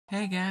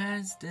Hey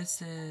guys,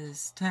 this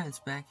is Terrence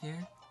back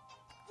here.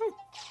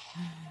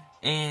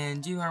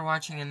 And you are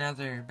watching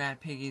another Bad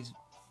Piggies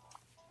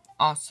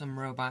Awesome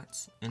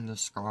Robots in the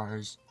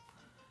Scars.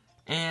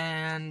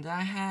 And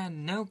I had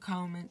no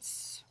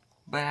comments,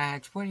 but I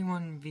had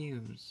 21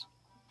 views.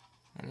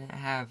 I didn't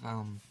have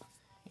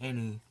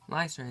any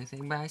likes or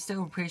anything, but I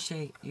still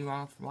appreciate you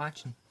all for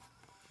watching.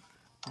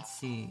 Let's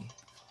see.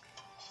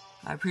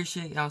 I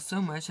appreciate y'all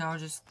so much, I'll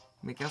just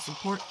make y'all some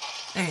pork.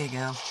 There you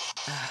go.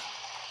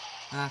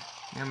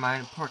 Never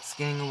mind, pork's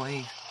getting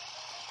away.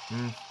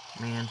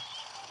 Man,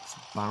 it's a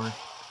bummer.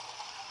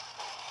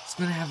 It's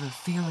gonna have a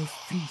family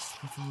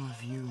feast with all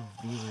of you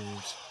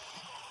viewers.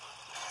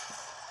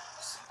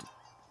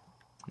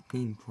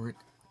 Eating pork.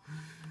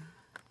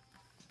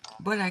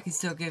 But I can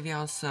still give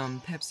y'all some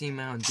Pepsi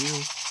Mountain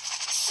Dew.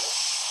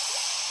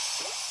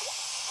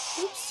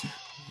 Oops.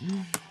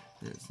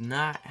 That's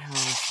not how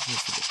it's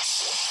supposed to be.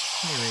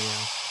 There we go.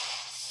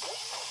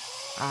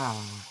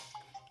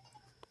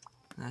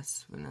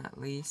 Last but not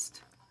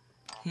least,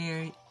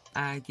 here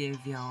I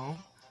give y'all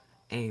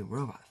a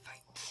robot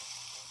fight.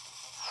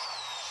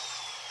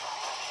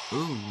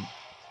 Ooh.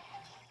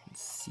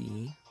 Let's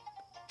see.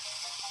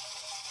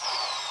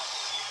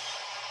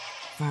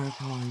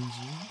 Fireball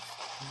engine.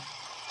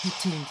 Hit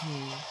TNT.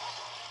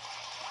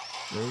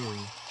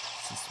 Oh,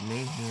 it's just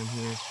mayhem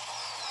here.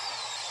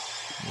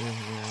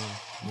 Mayhem.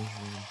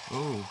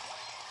 Oh,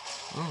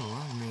 a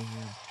lot of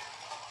mayhem.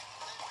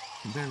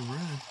 You better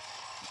run.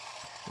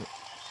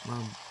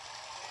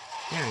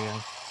 There we go.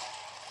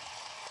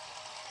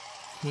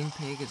 King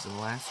Pig is the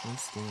last one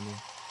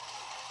standing.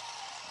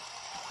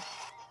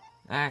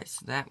 Alright,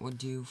 so that will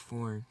do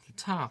for the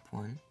top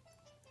one.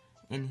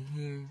 And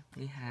here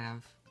we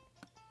have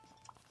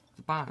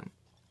the bottom.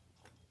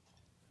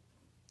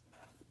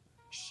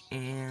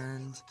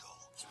 And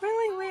it's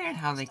really weird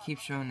how they keep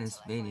showing this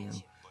video.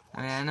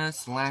 I mean, I know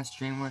it's the last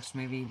DreamWorks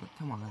movie, but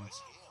come on. I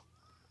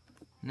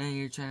know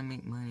you're trying to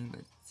make money,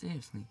 but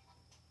seriously.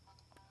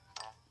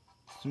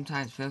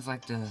 Sometimes it feels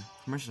like the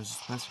commercials are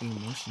supposed to be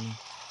emotional.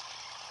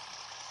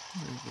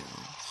 There we go.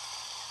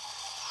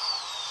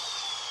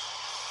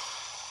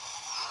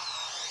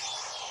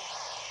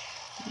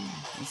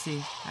 You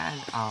see that?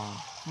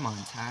 Oh, come on,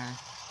 tire.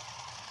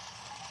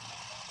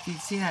 If you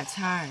see that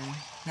tire,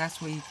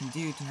 that's what you can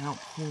do to help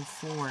pull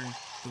forward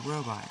the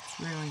robot. It's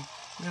really,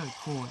 really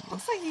cool. It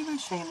looks like he was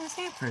shaking his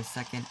hand for a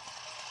second.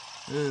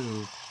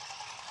 Ooh.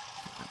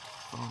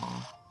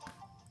 Oh.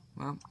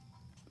 Well,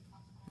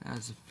 that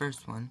was the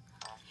first one.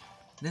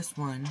 This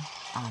one,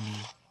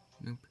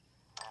 nope.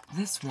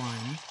 This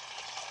one,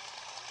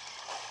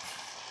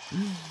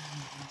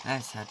 I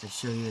just have to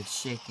show you the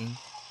shaking.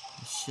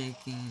 The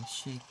shaking,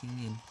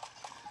 and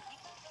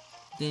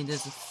then he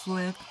does a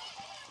flip,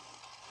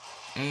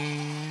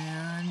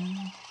 and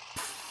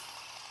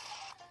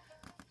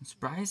I'm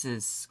surprised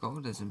his skull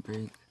doesn't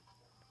break.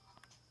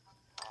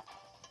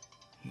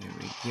 Here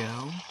we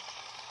go.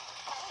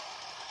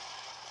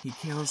 He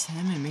kills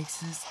him and makes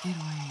his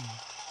getaway.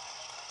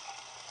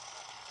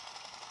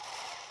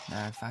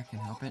 Now, if I can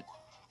help it,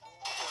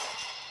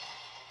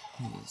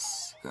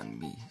 he's gonna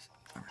be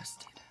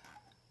arrested.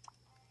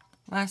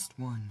 Last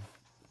one.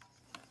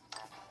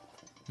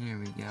 Here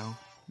we go.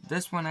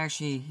 This one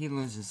actually, he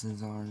loses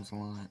his arms a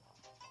lot.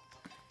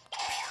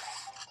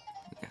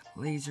 We got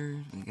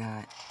lasers, we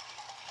got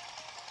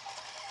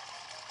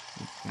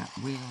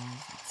wheels.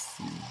 Let's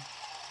see.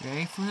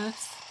 Ready for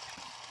this?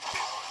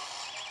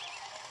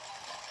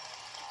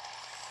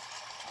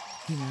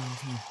 Get out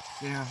of here.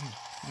 Get out of here.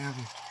 Get out of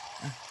here.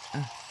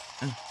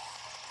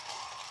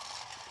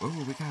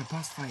 Oh, we got a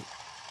boss fight.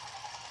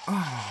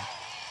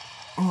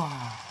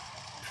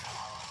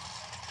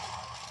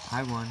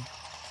 I won.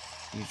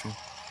 Usual.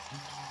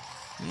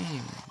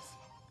 Anyways.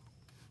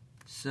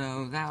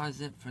 So, that was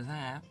it for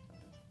that.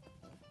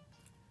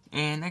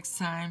 And next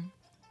time,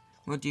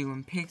 we'll do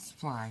When Pigs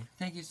Fly.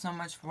 Thank you so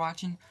much for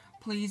watching.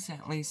 Please,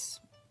 at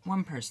least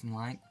one person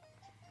like.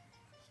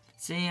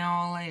 See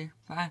y'all later.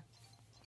 Bye.